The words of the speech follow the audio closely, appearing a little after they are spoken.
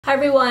Hi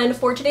everyone,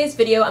 for today's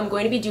video I'm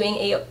going to be doing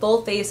a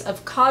full face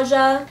of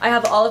Kaja. I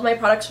have all of my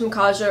products from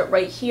Kaja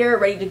right here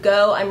ready to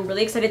go. I'm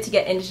really excited to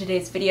get into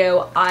today's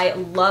video. I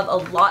love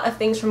a lot of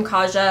things from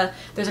Kaja.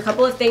 There's a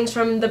couple of things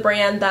from the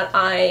brand that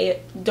I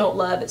don't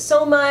love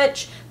so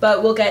much,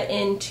 but we'll get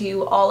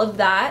into all of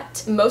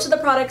that. Most of the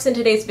products in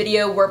today's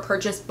video were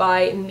purchased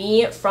by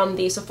me from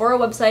the Sephora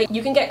website.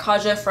 You can get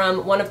Kaja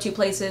from one of two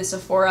places,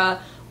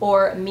 Sephora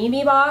or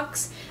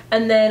Memebox.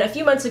 And then a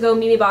few months ago,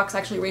 Memebox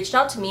actually reached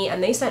out to me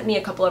and they sent me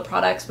a couple of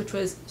products, which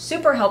was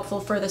super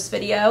helpful for this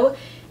video.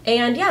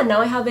 And yeah,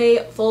 now I have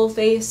a full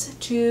face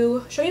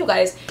to show you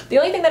guys. The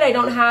only thing that I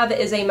don't have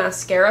is a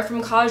mascara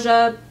from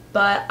Kaja,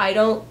 but I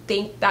don't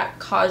think that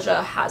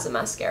Kaja has a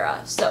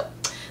mascara. So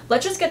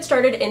let's just get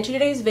started into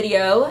today's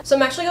video. So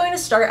I'm actually going to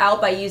start out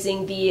by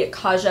using the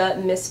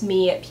Kaja Miss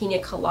Me Pina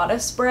Colada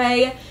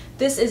Spray.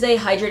 This is a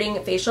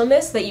hydrating facial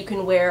mist that you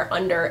can wear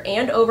under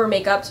and over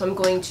makeup, so I'm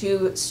going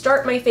to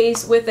start my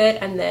face with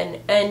it and then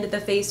end the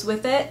face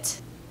with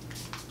it.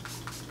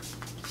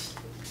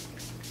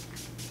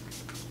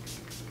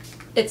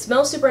 It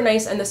smells super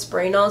nice and the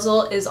spray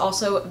nozzle is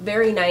also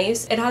very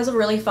nice. It has a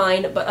really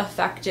fine but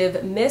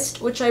effective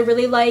mist, which I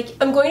really like.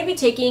 I'm going to be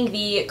taking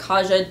the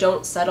Kaja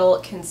Don't Settle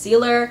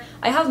Concealer.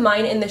 I have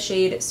mine in the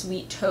shade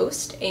Sweet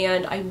Toast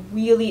and I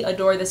really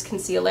adore this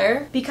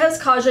concealer. Because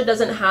Kaja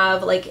doesn't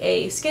have like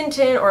a skin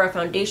tint or a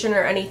foundation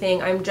or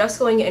anything, I'm just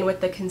going in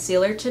with the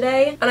concealer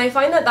today. And I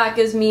find that that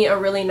gives me a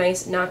really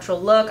nice natural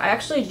look. I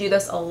actually do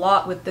this a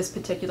lot with this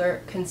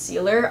particular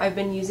concealer. I've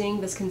been using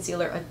this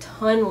concealer a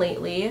ton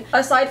lately.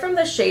 Aside from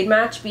the shade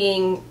match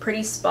being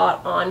pretty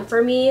spot on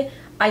for me,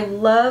 I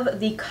love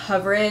the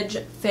coverage,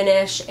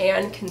 finish,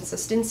 and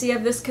consistency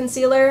of this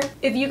concealer.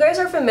 If you guys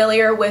are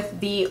familiar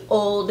with the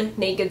old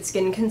Naked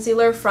Skin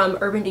concealer from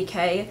Urban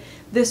Decay,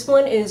 this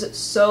one is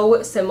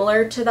so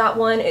similar to that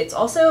one. It's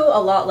also a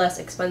lot less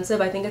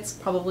expensive. I think it's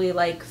probably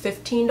like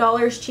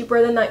 $15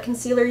 cheaper than that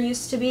concealer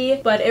used to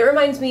be, but it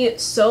reminds me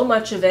so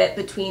much of it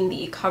between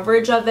the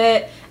coverage of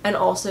it and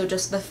also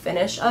just the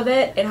finish of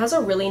it. It has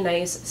a really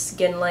nice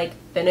skin-like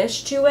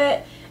finish to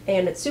it,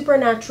 and it's super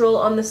natural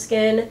on the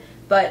skin,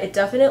 but it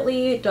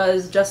definitely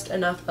does just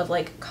enough of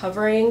like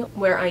covering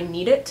where I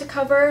need it to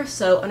cover.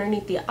 So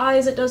underneath the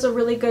eyes it does a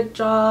really good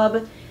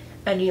job.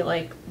 Any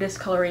like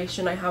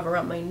discoloration I have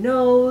around my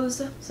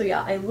nose. So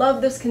yeah, I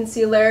love this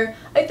concealer.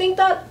 I think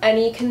that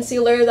any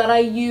concealer that I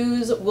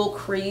use will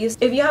crease.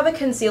 If you have a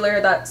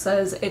concealer that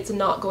says it's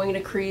not going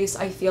to crease,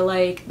 I feel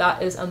like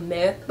that is a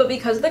myth. But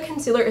because the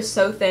concealer is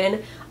so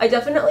thin, I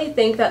definitely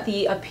think that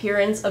the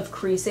appearance of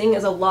creasing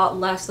is a lot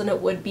less than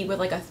it would be with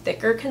like a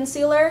thicker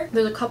concealer.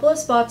 There's a couple of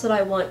spots that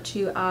I want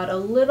to add a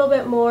little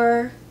bit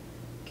more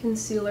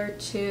concealer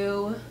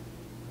to.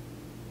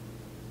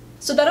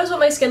 So that is what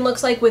my skin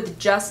looks like with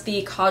just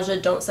the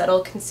Kaja Don't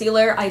Settle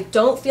Concealer. I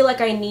don't feel like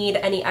I need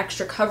any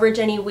extra coverage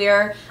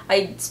anywhere.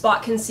 I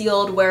spot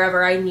concealed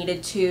wherever I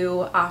needed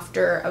to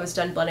after I was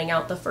done blending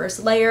out the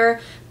first layer.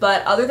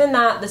 But other than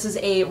that, this is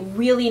a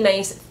really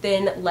nice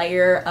thin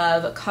layer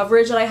of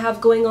coverage that I have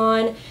going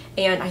on.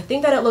 And I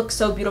think that it looks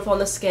so beautiful on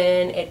the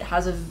skin. It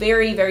has a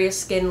very, very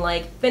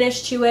skin-like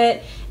finish to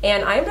it.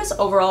 And I'm just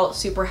overall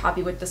super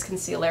happy with this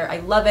concealer. I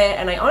love it,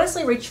 and I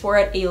honestly reach for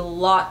it a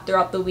lot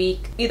throughout the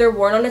week, either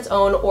worn on its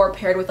own or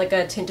paired with like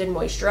a tinted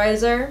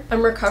moisturizer.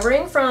 I'm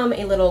recovering from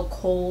a little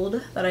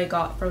cold that I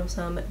got from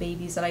some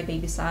babies that I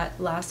babysat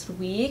last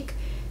week.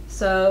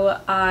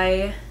 So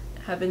I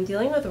have been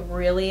dealing with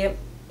really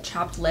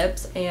chapped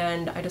lips,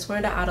 and I just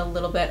wanted to add a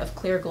little bit of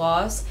clear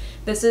gloss.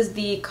 This is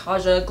the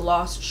Kaja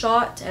Gloss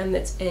Shot, and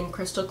it's in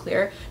crystal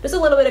clear. Just a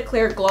little bit of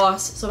clear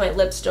gloss so my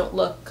lips don't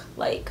look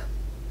like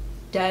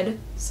dead.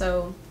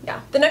 So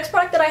yeah. The next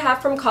product that I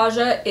have from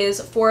Kaja is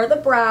for the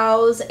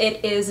brows.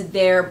 It is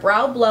their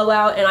Brow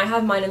Blowout, and I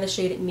have mine in the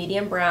shade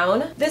Medium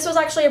Brown. This was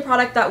actually a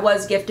product that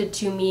was gifted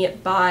to me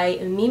by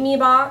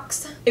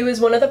Memebox. It was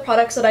one of the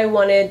products that I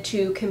wanted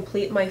to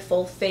complete my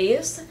full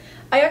face.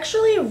 I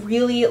actually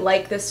really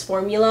like this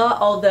formula,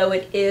 although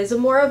it is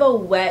more of a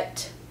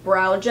wet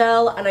brow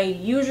gel, and I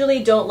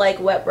usually don't like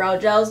wet brow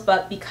gels,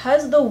 but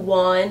because the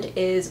wand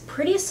is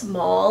pretty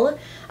small,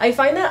 I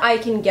find that I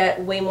can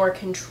get way more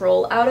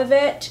control out of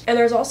it. And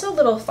there's also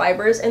little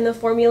fibers in the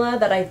formula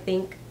that I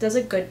think does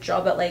a good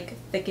job at like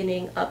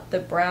thickening up the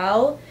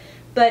brow.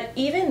 But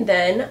even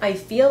then, I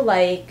feel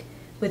like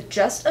with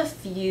just a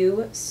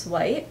few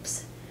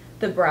swipes,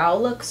 the brow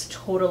looks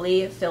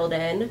totally filled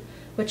in,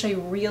 which I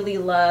really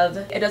love.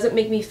 It doesn't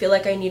make me feel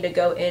like I need to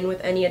go in with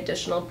any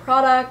additional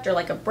product or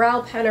like a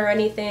brow pen or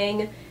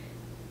anything,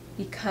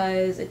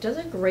 because it does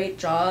a great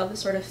job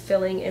sort of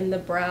filling in the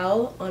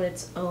brow on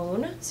its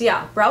own. So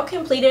yeah, brow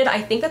completed.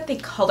 I think that the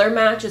color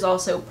match is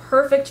also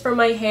perfect for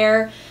my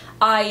hair.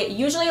 I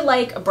usually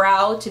like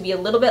brow to be a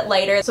little bit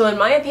lighter, so in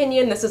my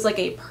opinion this is like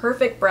a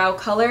perfect brow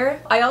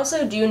color. I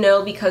also do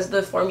know, because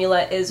the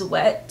formula is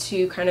wet,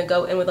 to kind of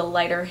go in with a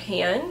lighter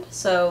hand,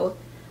 so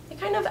I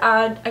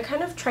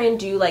kind of try and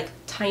do like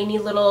tiny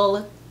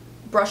little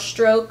brush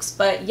strokes.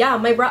 But yeah,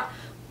 my brow,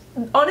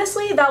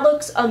 honestly, that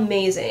looks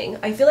amazing.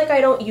 I feel like I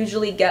don't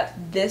usually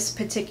get this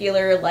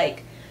particular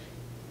like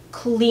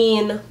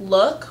clean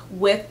look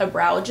with a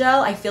brow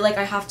gel. I feel like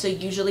I have to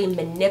usually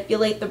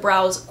manipulate the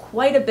brows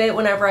quite a bit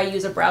whenever I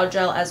use a brow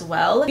gel as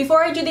well.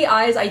 Before I do the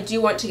eyes, I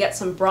do want to get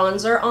some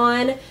bronzer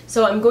on.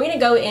 So I'm going to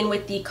go in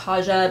with the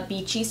Kaja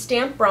Beachy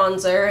Stamp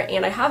Bronzer,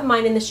 and I have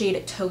mine in the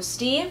shade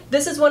Toasty.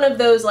 This is one of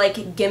those like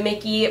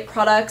gimmicky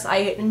products.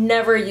 I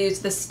never use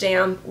the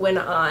stamp when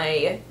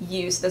I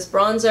use this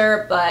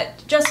bronzer,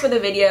 but just for the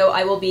video,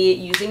 I will be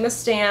using the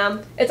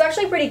stamp. It's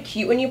actually pretty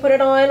cute when you put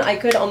it on. I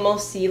could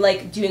almost see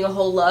like doing a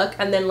whole look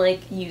and then like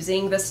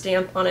using the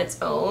stamp on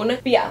its own.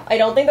 But yeah, I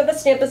don't think that the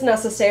stamp is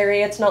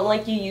necessary. It's not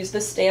like you use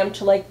the stamp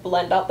to like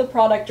blend out the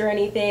product or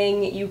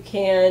anything. You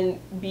can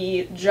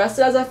be just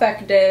as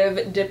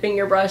effective dipping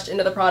your brush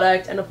into the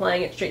product and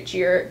applying it straight to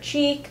your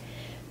cheek.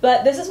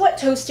 But this is what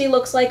Toasty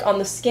looks like on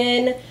the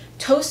skin.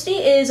 Toasty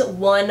is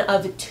one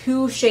of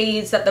 2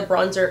 shades that the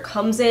bronzer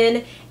comes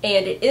in,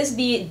 and it is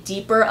the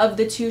deeper of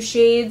the 2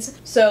 shades.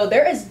 So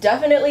there is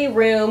definitely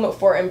room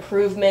for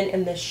improvement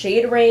in the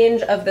shade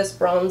range of this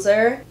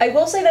bronzer. I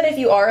will say that if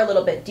you are a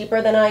little bit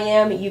deeper than I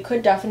am, you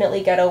could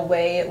definitely get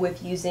away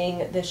with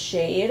using this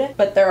shade,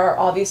 but there are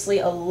obviously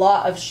a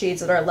lot of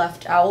shades that are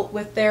left out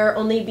with there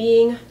only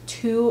being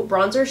 2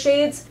 bronzer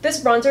shades.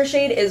 This bronzer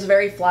shade is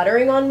very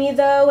flattering on me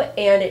though,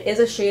 and it is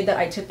a shade that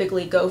I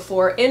typically go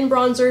for in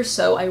bronzer,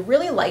 so I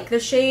really like the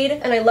shade,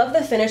 and I love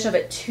the finish of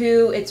it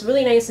too. It's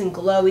really nice and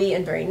glowy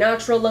and very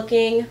natural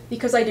looking.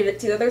 Because I did it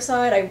to the other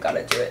side, I've got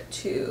to do it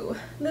to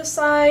this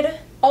side.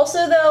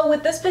 Also though,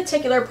 with this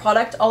particular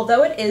product,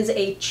 although it is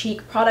a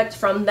cheek product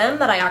from them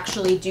that I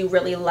actually do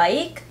really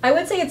like, I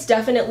would say it's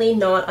definitely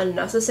not a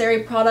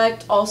necessary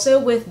product. Also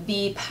with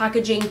the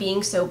packaging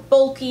being so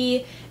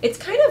bulky, it's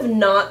kind of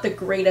not the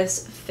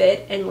greatest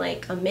fit in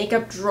like a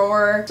makeup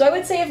drawer. So I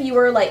would say if you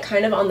were like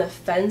kind of on the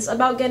fence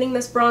about getting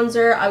this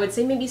bronzer, I would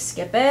say maybe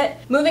skip it.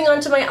 Moving on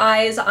to my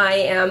eyes, I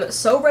am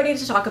so ready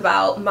to talk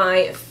about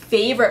my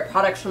favorite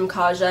products from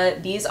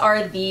Kaja. These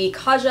are the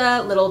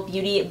Kaja Little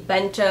Beauty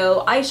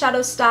Bento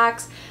eyeshadow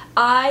stacks.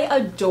 I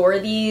adore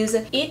these.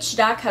 Each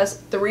stack has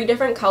 3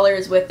 different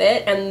colors with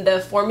it, and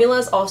the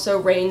formulas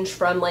also range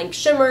from like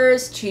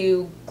shimmers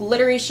to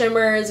glittery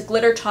shimmers,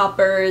 glitter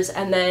toppers,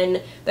 and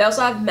then they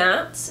also have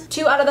mattes.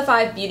 2 out of the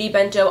 5 Beauty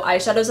Bento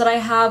eyeshadows that I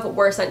have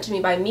were sent to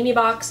me by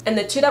Memebox, and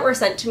the 2 that were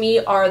sent to me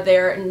are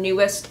their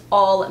newest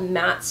all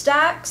matte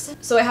stacks.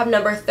 So I have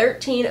number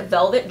 13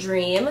 Velvet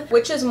Dream,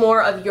 which is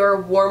more of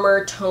your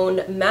warmer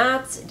toned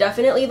mattes,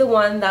 definitely the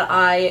one that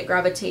I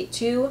gravitate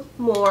to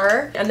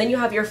more. And then you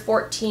have your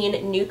 14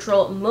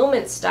 Neutral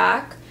Moment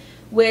stack,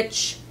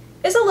 which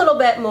is a little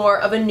bit more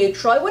of a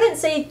neutral. I wouldn't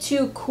say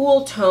too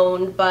cool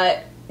toned,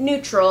 but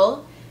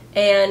neutral.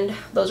 And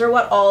those are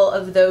what all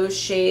of those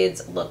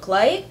shades look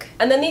like.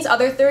 And then these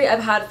other 3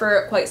 I've had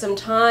for quite some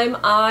time.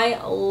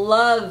 I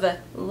love,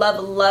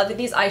 love, love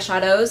these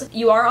eyeshadows.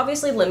 You are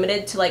obviously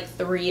limited to like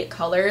 3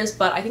 colors,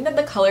 but I think that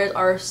the colors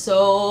are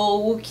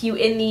so cute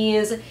in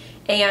these,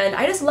 and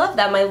I just love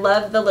them. I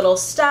love the little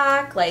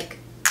stack, like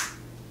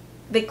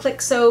they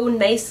click so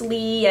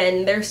nicely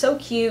and they're so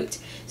cute.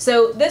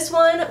 So this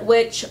one,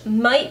 which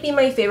might be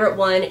my favorite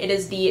one, it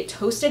is the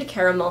Toasted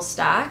Caramel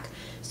stack.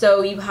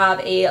 So you have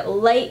a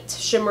light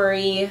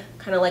shimmery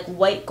kind of like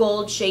white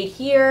gold shade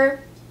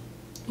here.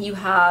 You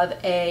have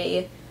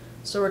a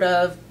sort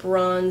of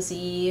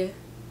bronzy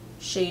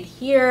shade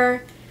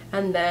here,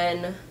 and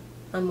then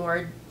a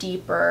more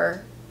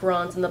deeper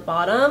bronze in the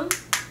bottom.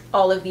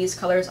 All of these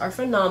colors are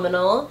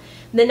phenomenal.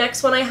 The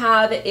next one I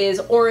have is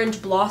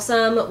Orange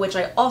Blossom, which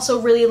I also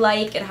really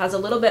like. It has a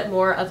little bit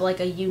more of like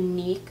a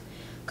unique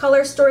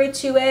color story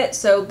to it.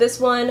 So this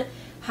one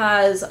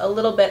has a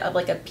little bit of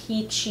like a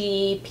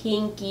peachy,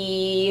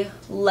 pinky,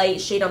 light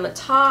shade on the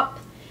top.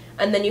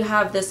 And then you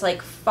have this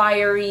like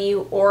fiery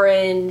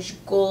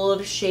orange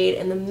gold shade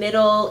in the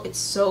middle. It's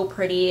so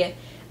pretty.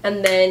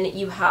 And then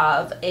you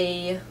have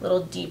a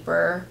little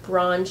deeper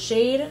bronze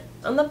shade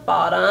on the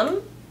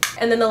bottom.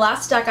 And then the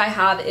last stack I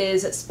have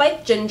is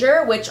Spiked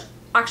Ginger, which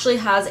actually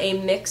has a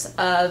mix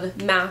of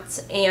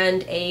mattes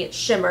and a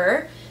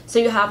shimmer. So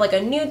you have like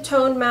a nude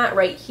tone matte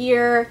right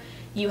here.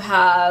 You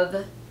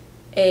have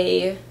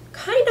a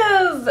kind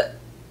of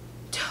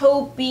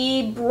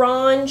taupey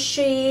bronze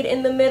shade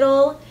in the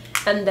middle,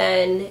 and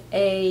then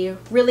a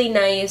really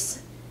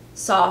nice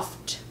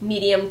soft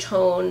medium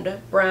toned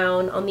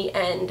brown on the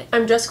end.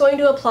 I'm just going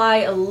to apply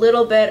a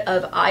little bit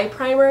of eye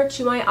primer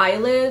to my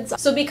eyelids.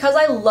 So because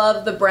I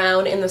love the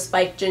brown in the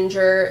Spiked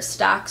Ginger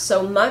stack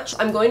so much,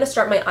 I'm going to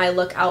start my eye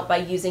look out by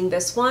using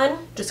this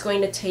one. Just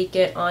going to take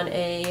it on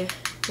a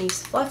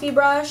nice fluffy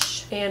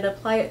brush and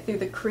apply it through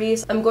the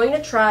crease. I'm going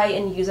to try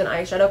and use an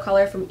eyeshadow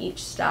color from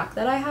each stack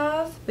that I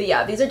have. But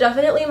yeah, these are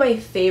definitely my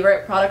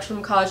favorite products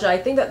from Kaja. I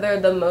think that they're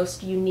the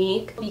most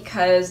unique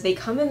because they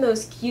come in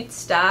those cute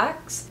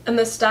stacks, and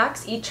the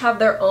stacks each have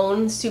their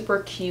own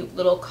super cute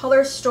little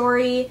color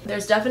story.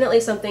 There's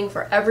definitely something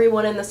for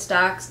everyone in the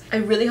stacks. I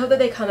really hope that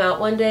they come out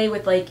one day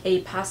with like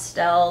a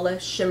pastel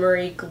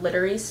shimmery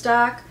glittery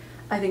stack.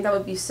 I think that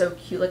would be so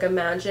cute. Like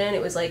imagine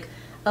it was like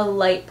a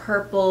light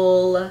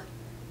purple,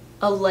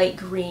 a light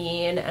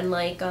green, and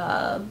like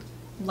a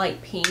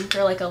light pink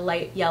or like a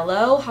light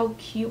yellow. How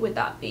cute would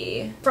that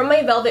be? From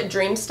my Velvet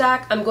Dream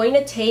stack, I'm going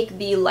to take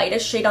the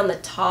lightest shade on the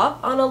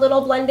top on a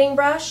little blending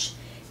brush,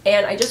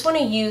 and I just want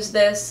to use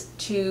this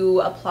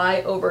to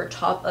apply over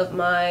top of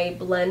my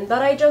blend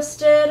that I just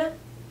did.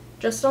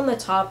 Just on the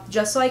top,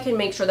 just so I can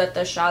make sure that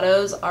the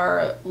shadows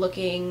are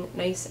looking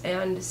nice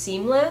and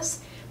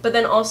seamless, but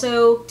then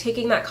also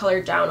taking that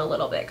color down a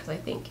little bit because I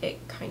think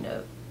it kind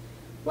of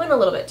went a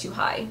little bit too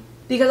high.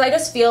 Because I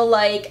just feel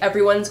like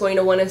everyone's going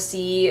to want to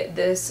see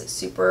this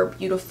super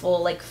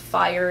beautiful, like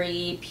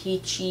fiery,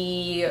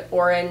 peachy,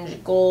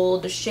 orange,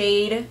 gold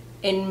shade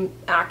in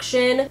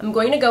action. I'm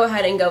going to go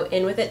ahead and go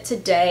in with it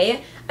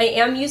today. I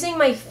am using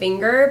my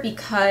finger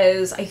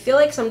because I feel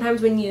like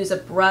sometimes when you use a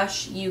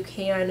brush, you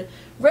can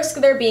risk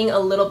there being a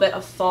little bit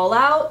of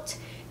fallout.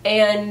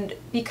 And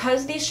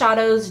because these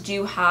shadows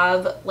do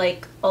have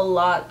like a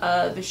lot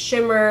of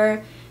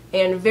shimmer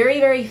and very,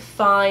 very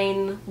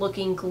fine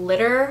looking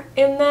glitter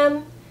in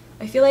them,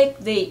 I feel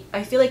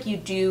like you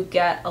do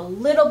get a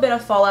little bit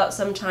of fallout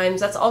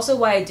sometimes. That's also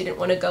why I didn't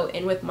want to go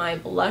in with my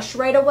blush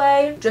right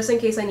away, just in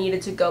case I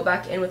needed to go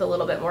back in with a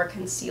little bit more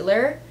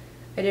concealer.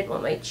 I didn't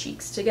want my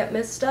cheeks to get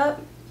messed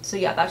up. So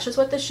yeah, that's just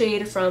what the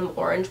shade from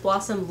Orange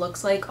Blossom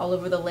looks like all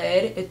over the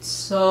lid. It's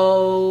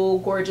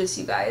so gorgeous,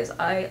 you guys.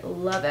 I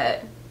love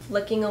it.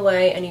 Flicking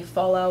away any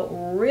fallout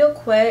real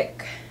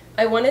quick.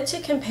 I wanted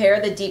to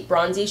compare the deep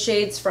bronzy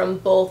shades from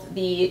both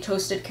the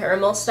Toasted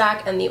Caramel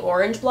stack and the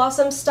Orange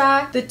Blossom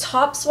stack. The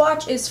top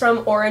swatch is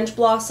from Orange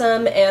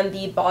Blossom and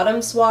the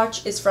bottom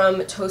swatch is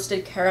from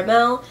Toasted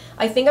Caramel.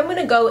 I think I'm going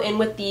to go in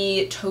with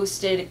the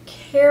Toasted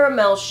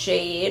Caramel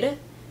shade.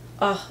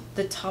 Oh,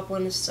 the top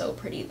one is so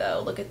pretty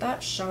though. Look at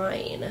that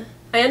shine.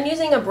 I am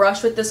using a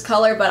brush with this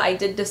color, but I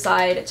did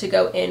decide to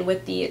go in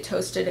with the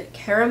Toasted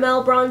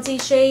Caramel bronzy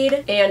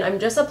shade, and I'm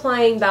just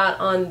applying that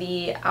on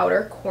the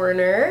outer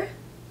corner.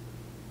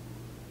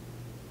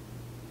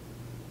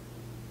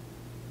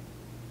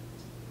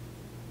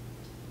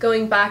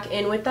 Going back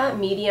in with that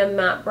medium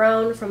matte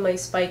brown from my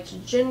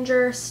Spiked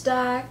Ginger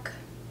stack.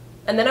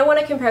 And then I want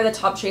to compare the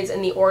top shades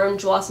in the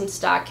Orange Blossom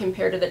stack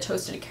compared to the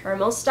Toasted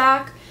Caramel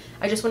stack.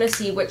 I just want to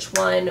see which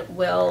one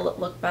will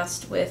look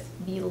best with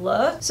the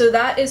look. So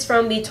that is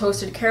from the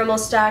Toasted Caramel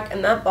stack,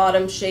 and that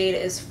bottom shade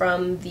is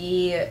from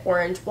the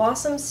Orange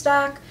Blossom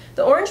stack.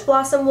 The Orange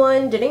Blossom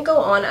one didn't go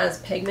on as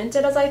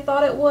pigmented as I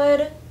thought it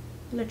would.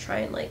 I'm going to try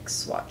and like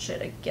swatch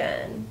it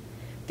again.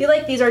 I feel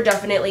like these are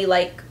definitely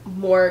like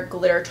more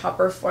glitter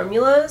topper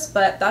formulas,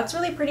 but that's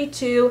really pretty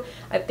too.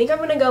 I think I'm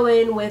going to go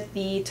in with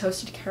the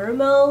Toasted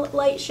Caramel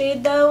light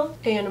shade though,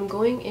 and I'm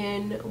going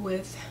in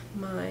with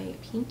my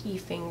pinky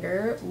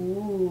finger.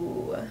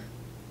 Ooh.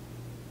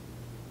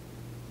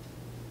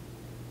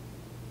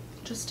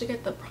 Just to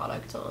get the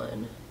product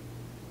on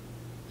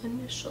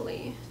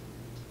initially.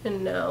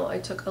 And now I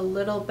took a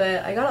little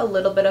bit, I got a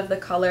little bit of the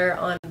color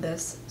on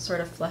this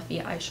sort of fluffy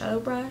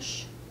eyeshadow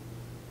brush.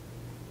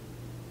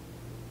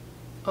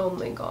 Oh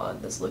my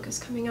god, this look is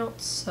coming out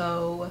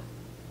so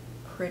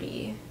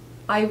pretty.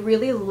 I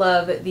really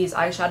love these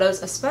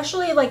eyeshadows,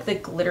 especially like the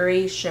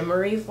glittery,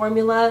 shimmery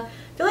formula.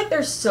 I feel like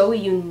they're so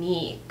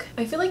unique.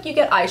 I feel like you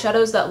get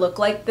eyeshadows that look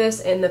like this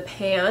in the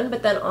pan,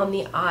 but then on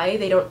the eye,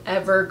 they don't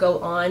ever go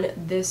on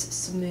this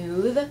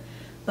smooth.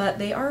 But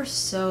they are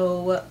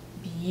so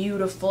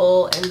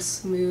beautiful and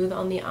smooth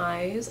on the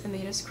eyes, and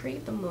they just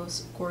create the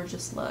most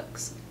gorgeous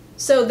looks.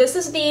 So this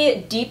is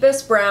the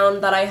deepest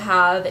brown that I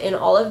have in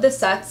all of the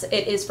sets.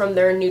 It is from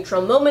their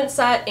Neutral Moment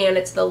set, and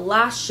it's the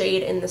last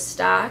shade in the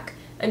stack.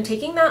 I'm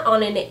taking that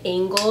on an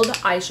angled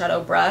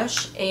eyeshadow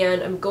brush,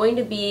 and I'm going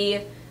to be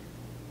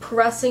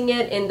pressing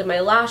it into my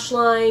lash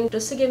line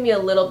just to give me a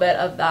little bit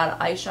of that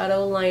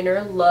eyeshadow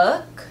liner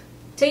look.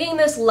 Taking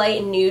this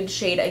light nude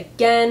shade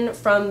again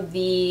from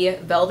the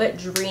Velvet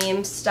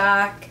Dream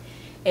stack,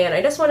 and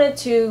I just wanted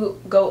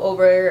to go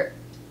over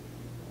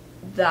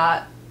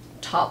that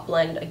top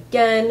blend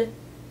again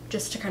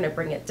just to kind of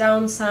bring it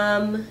down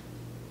some,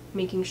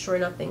 making sure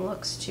nothing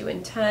looks too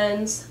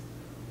intense,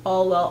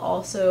 all while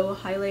also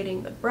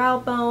highlighting the brow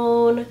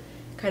bone,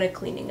 kind of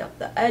cleaning up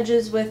the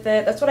edges with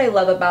it. That's what I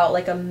love about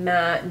like a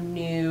matte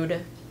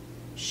nude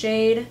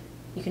shade.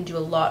 You can do a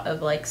lot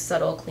of like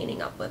subtle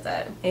cleaning up with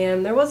it.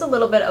 And there was a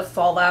little bit of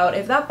fallout.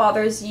 If that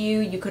bothers you,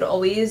 you could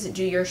always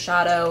do your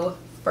shadow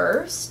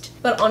first.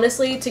 But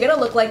honestly, to get a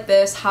look like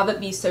this, have it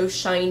be so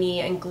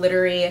shiny and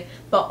glittery,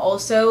 but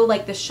also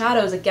like the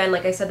shadows, again,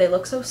 like I said, they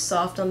look so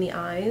soft on the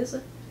eyes.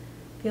 I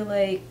feel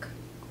like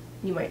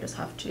you might just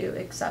have to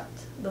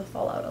accept the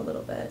fallout a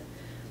little bit.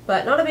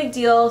 But not a big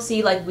deal.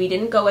 See, like we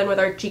didn't go in with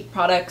our cheek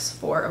products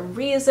for a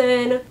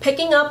reason.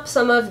 Picking up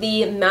some of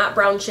the matte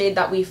brown shade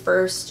that we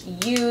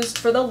first used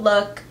for the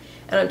look,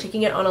 and I'm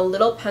taking it on a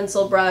little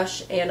pencil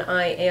brush, and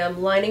I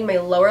am lining my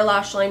lower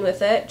lash line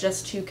with it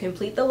just to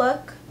complete the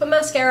look. Put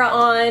mascara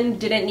on,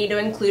 didn't need to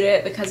include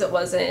it because it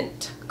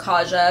wasn't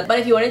Kaja. But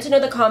if you wanted to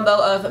know the combo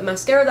of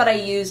mascara that I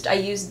used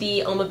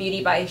the Oma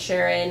Beauty by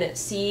Sharon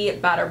C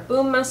Batter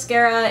Boom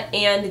Mascara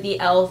and the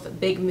e.l.f.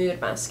 Big Mood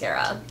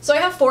Mascara. So I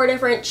have 4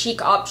 different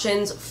cheek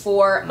options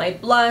for my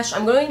blush.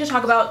 I'm going to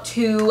talk about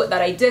 2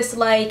 that I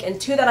dislike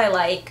and 2 that I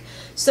like.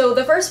 So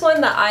the first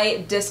one that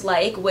I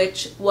dislike,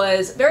 which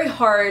was very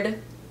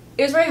hard,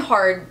 it was very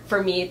hard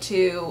for me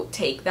to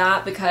take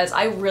that because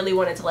I really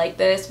wanted to like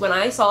this. When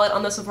I saw it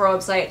on the Sephora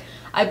website,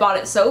 I bought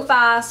it so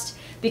fast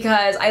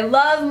because I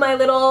love my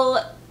little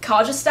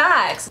Kaja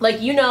stacks.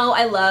 Like, you know,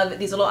 I love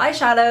these little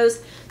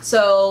eyeshadows.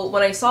 So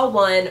when I saw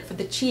one for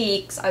the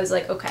cheeks, I was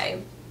like,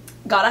 okay,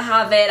 gotta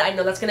have it. I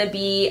know that's gonna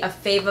be a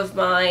fave of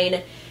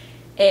mine.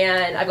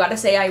 And I've got to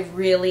say, I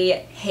really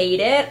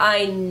hate it.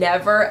 I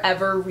never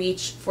ever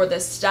reach for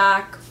this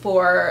stack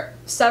for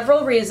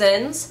several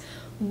reasons.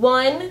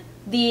 One,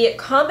 the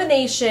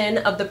combination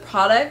of the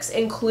products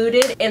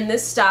included in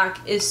this stack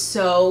is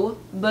so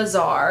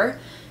bizarre.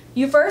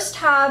 You first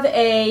have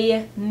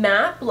a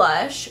matte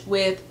blush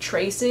with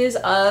traces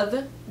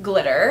of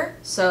glitter.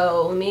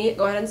 So let me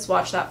go ahead and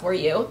swatch that for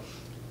you.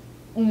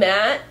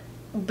 Matte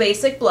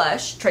basic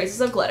blush,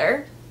 traces of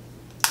glitter.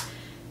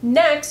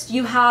 Next,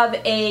 you have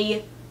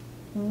a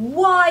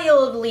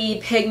wildly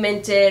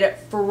pigmented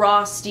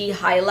frosty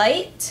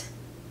highlight.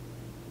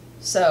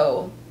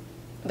 So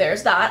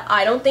there's that.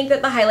 I don't think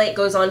that the highlight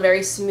goes on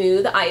very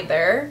smooth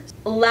either.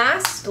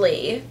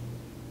 Lastly,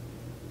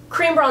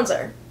 cream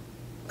bronzer.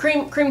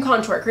 Cream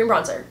contour, cream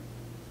bronzer.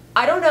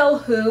 I don't know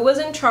who was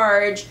in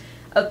charge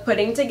of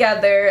putting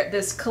together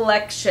this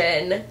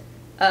collection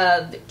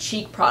of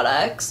cheek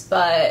products,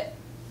 but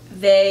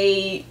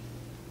they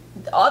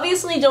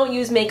obviously don't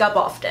use makeup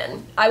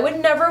often. I would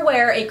never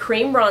wear a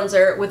cream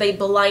bronzer with a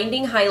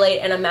blinding highlight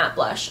and a matte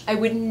blush. I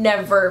would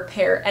never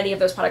pair any of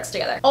those products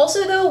together.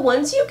 Also though,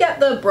 once you get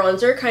the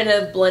bronzer kind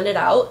of blended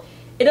out,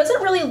 it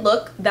doesn't really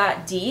look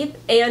that deep,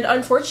 and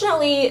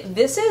unfortunately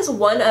this is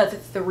one of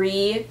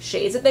 3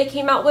 shades that they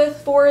came out with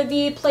for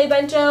the Play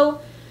Bento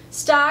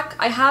stack.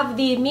 I have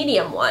the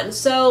medium one,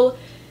 so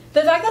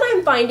the fact that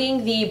I'm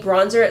finding the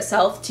bronzer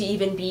itself to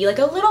even be like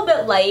a little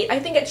bit light, I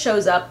think it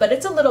shows up, but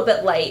it's a little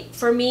bit light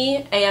for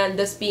me, and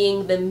this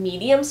being the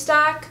medium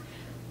stack,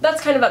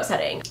 that's kind of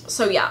upsetting.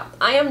 So yeah,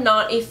 I am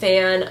not a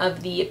fan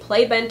of the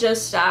Play Bento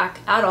stack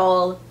at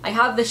all. I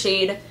have the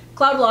shade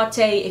Cloud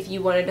Latte if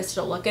you wanted to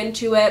still look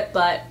into it,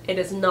 but it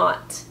is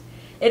not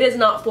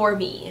for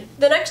me.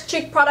 The next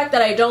cheek product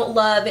that I don't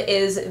love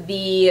is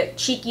the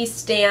Cheeky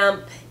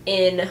Stamp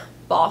in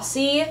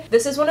Bossy.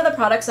 This is one of the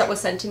products that was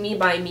sent to me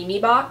by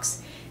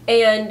Memebox,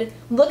 and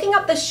looking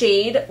up the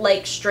shade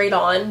like straight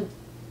on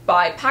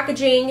by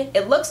packaging,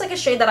 it looks like a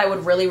shade that I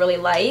would really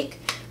like,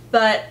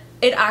 but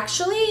it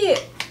actually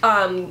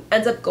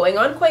ends up going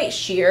on quite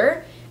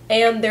sheer,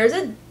 and there's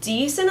a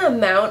decent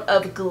amount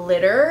of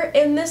glitter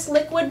in this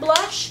liquid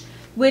blush,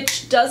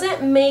 which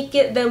doesn't make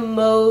it the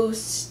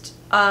most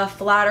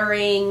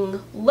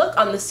flattering look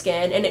on the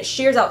skin, and it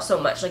shears out so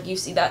much. Like, you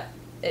see that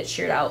it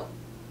sheared out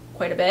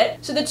quite a bit.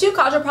 So the 2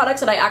 Kaja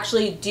products that I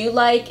actually do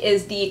like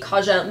is the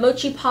Kaja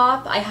Mochi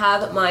Pop. I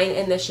have mine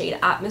in the shade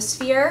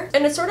Atmosphere,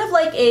 and it's sort of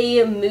like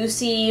a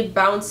moussey,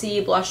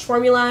 bouncy blush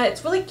formula.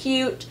 It's really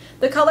cute.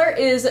 The color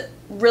is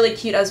really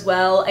cute as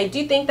well. I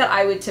do think that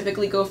I would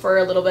typically go for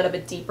a little bit of a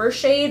deeper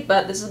shade,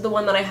 but this is the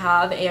one that I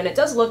have, and it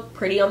does look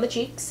pretty on the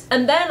cheeks.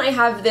 And then I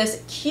have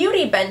this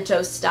Cutie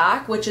Bento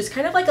stack, which is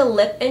kind of like a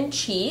lip and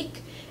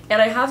cheek,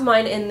 and I have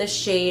mine in the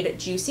shade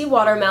Juicy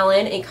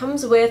Watermelon. It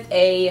comes with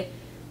a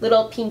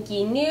little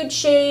pinky nude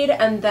shade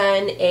and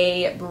then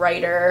a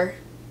brighter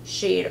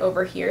shade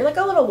over here, like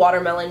a little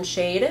watermelon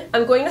shade.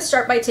 I'm going to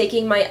start by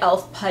taking my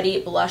e.l.f.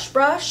 Putty Blush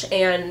Brush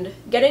and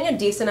getting a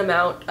decent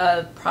amount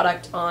of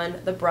product on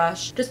the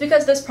brush, just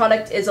because this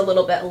product is a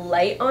little bit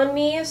light on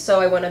me, so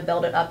I want to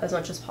build it up as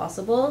much as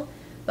possible.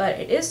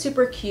 But it is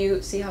super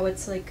cute. See how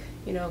it's like,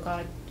 you know, got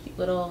a cute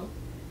little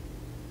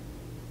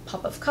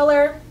pop of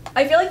color.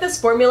 I feel like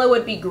this formula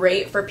would be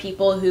great for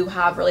people who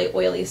have really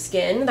oily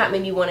skin that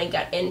maybe want to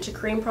get into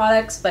cream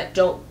products but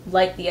don't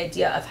like the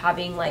idea of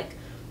having like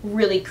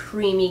really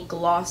creamy,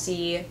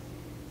 glossy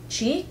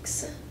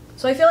cheeks.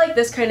 So I feel like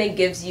this kind of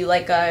gives you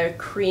like a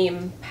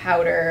cream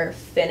powder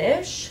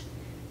finish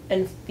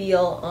and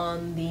feel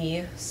on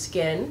the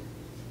skin.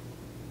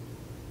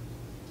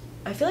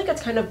 I feel like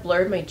it's kind of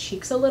blurred my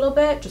cheeks a little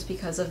bit just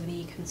because of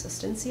the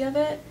consistency of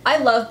it. I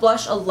love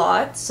blush a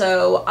lot,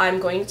 so I'm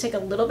going to take a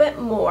little bit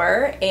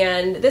more,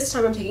 and this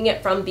time I'm taking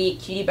it from the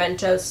Cutie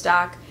Bento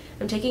stack.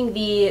 I'm taking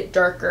the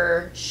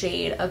darker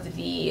shade of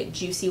the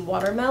Juicy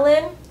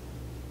Watermelon,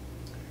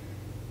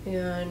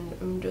 and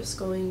I'm just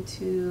going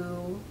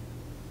to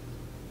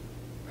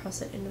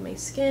press it into my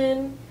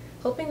skin,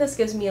 hoping this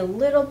gives me a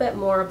little bit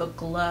more of a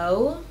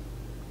glow.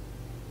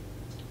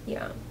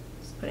 Yeah.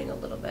 Putting a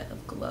little bit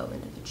of glow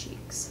into the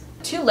cheeks.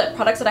 Two lip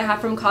products that I have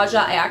from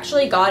Kaja, I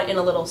actually got in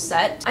a little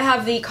set. I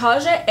have the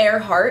Kaja Air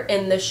Heart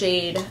in the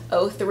shade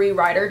 03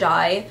 Ride or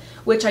Die,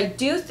 which I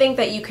do think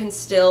that you can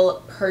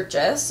still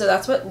purchase. So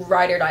that's what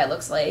Ride or Die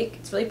looks like.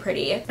 It's really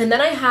pretty. And then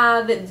I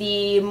have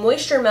the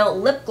Moisture Melt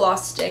Lip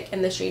Gloss Stick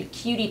in the shade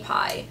Cutie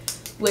Pie,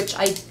 which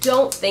I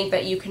don't think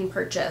that you can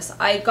purchase.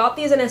 I got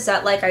these in a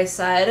set, like I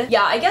said.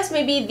 Yeah, I guess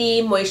maybe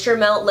the Moisture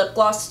Melt Lip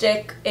Gloss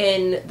Stick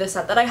in the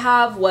set that I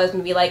have was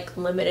maybe like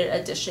limited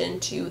edition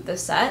to the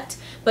set.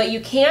 But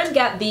you can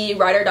get the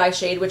Ride or Die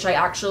shade, which I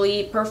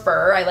actually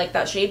prefer. I like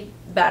that shade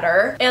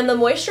better. And the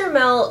Moisture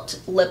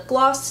Melt Lip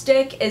Gloss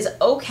Stick is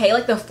okay,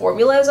 like the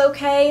formula is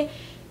okay.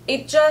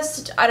 It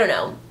just, I don't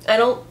know. I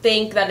don't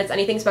think that it's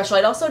anything special.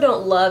 I also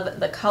don't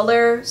love the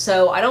color,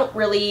 so I don't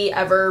really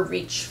ever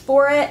reach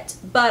for it.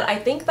 But I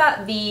think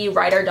that the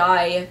Ride or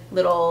Die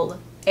little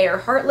Air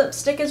Heart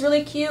lipstick is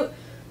really cute.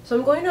 So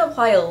I'm going to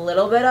apply a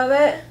little bit of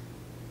it.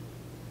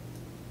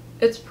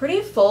 It's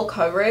pretty full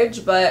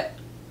coverage, but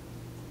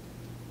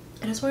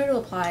I just wanted to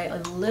apply a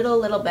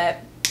little bit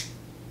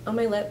on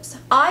my lips.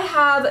 I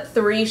have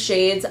 3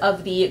 shades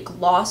of the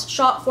Gloss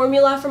Shot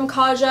formula from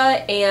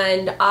Kaja,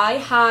 and I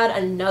had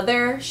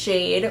another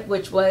shade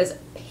which was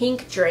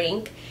Pink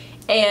Drink,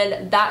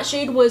 and that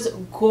shade was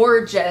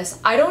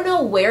gorgeous. I don't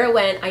know where it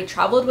went. I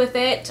traveled with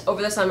it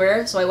over the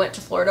summer, so I went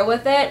to Florida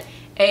with it,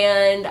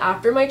 and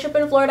after my trip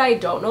in Florida, I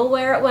don't know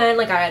where it went.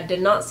 Like, I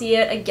did not see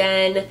it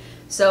again,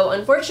 so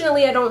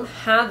unfortunately I don't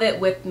have it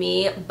with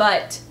me,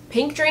 but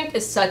Pink Drink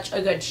is such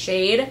a good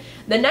shade.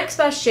 The next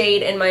best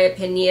shade, in my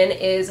opinion,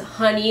 is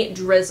Honey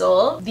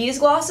Drizzle. These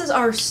glosses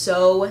are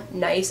so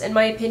nice, in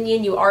my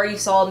opinion. You already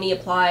saw me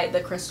apply the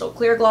Crystal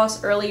Clear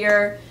gloss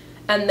earlier.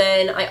 And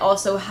then I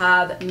also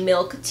have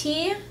Milk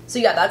Tea. So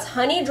yeah, that's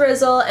Honey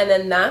Drizzle, and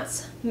then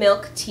that's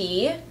Milk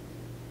Tea.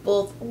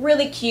 Both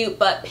really cute,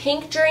 but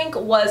Pink Drink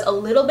was a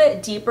little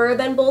bit deeper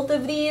than both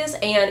of these,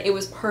 and it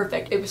was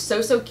perfect. It was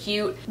so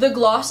cute. The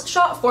Gloss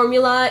Shot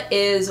formula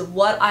is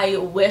what I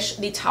wish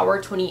the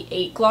Tower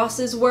 28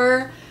 glosses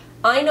were.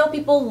 I know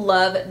people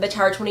love the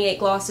Tower 28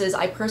 glosses.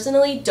 I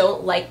personally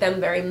don't like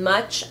them very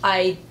much.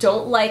 I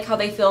don't like how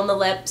they feel on the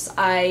lips.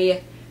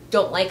 I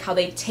don't like how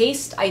they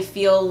taste. I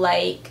feel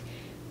like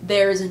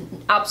there's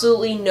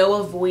absolutely no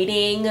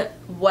avoiding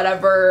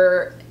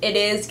whatever it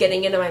is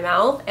getting into my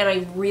mouth, and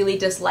I really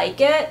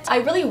dislike it. I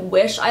really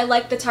wish I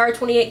liked the Tower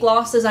 28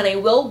 glosses, and I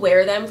will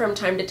wear them from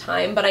time to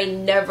time, but I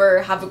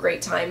never have a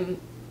great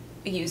time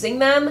using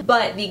them.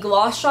 But the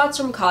Gloss Shots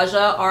from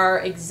Kaja are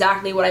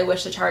exactly what I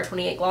wish the Tower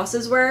 28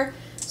 glosses were.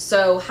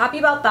 So happy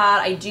about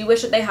that. I do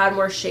wish that they had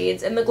more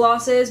shades in the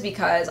glosses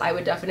because I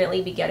would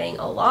definitely be getting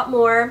a lot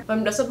more.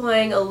 I'm just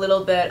applying a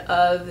little bit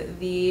of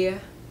the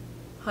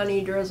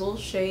Honey Drizzle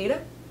shade.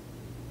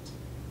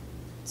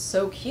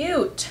 So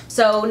cute.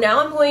 So now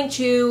I'm going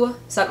to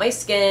set my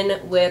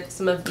skin with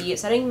some of the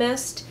setting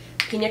mist.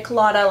 Pina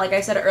Colada, like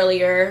I said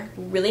earlier,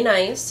 really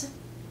nice.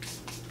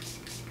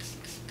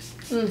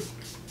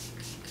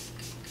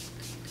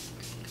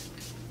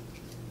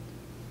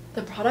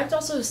 The product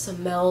also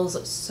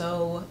smells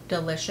so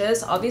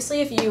delicious.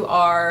 Obviously, if you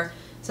are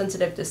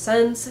sensitive to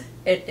scents,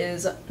 it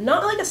is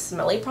not like a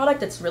smelly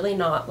product. It's really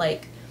not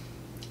like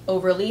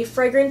overly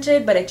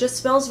fragranted, but it just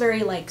smells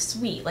very like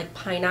sweet, like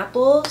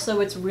pineapple, so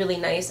it's really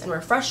nice and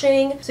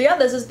refreshing. So yeah,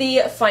 this is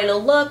the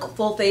final look,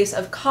 full face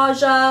of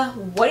Kaja.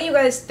 What do you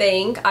guys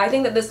think? I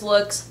think that this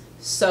looks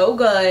so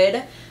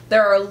good.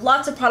 There are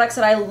lots of products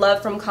that I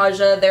love from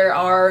Kaja. There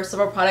are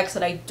several products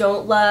that I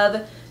don't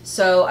love,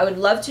 so I would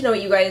love to know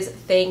what you guys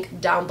think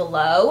down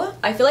below.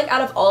 I feel like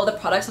out of all of the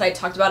products that I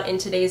talked about in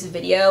today's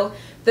video,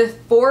 the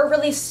 4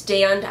 really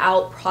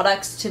standout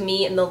products to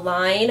me in the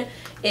line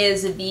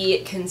is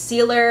the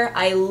concealer.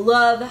 I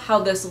love how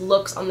this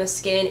looks on the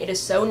skin. It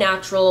is so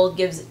natural,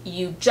 gives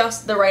you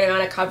just the right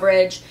amount of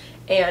coverage,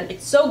 and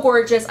it's so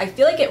gorgeous. I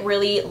feel like it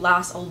really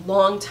lasts a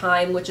long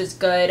time, which is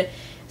good.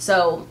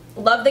 So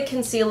love the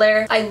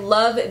concealer. I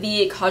love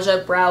the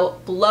Kaja Brow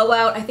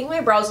Blowout. I think my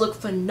brows look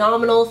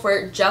phenomenal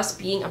for just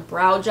being a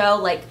brow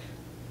gel. Like,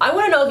 I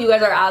want to know if you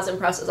guys are as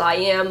impressed as I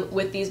am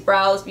with these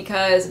brows,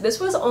 because this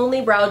was only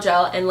brow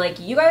gel, and like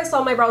you guys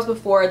saw my brows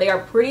before, they are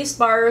pretty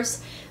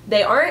sparse.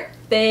 They aren't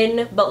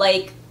thin, but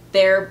like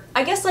they're,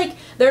 I guess like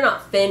they're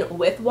not thin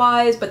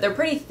width-wise, but they're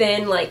pretty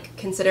thin, like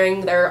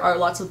considering there are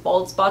lots of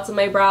bald spots in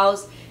my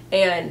brows.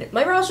 And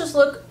my brows just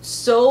look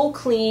so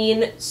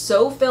clean,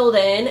 so filled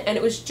in, and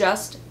it was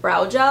just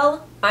brow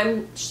gel.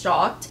 I'm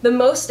shocked. The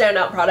most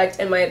standout product,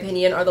 in my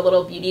opinion, are the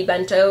little Beauty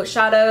Bento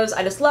shadows.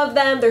 I just love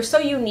them. They're so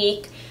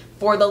unique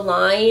for the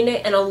line,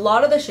 and a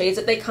lot of the shades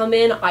that they come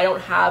in I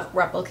don't have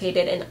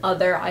replicated in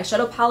other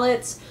eyeshadow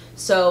palettes,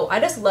 so I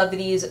just love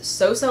these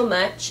so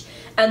much.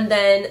 And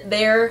then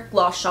their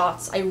gloss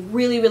shots, I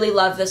really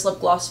love this lip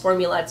gloss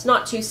formula. It's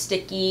not too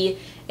sticky,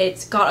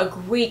 it's got a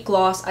great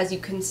gloss as you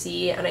can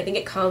see, and I think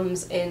it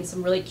comes in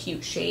some really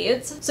cute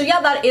shades. So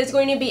yeah, that is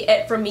going to be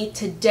it from me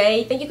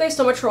today. Thank you guys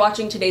so much for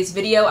watching today's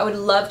video. I would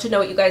love to know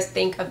what you guys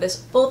think of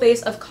this full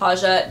face of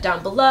Kaja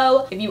down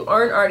below. If you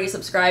aren't already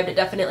subscribed,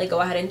 definitely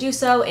go ahead and do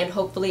so, and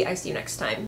hopefully I see you next time.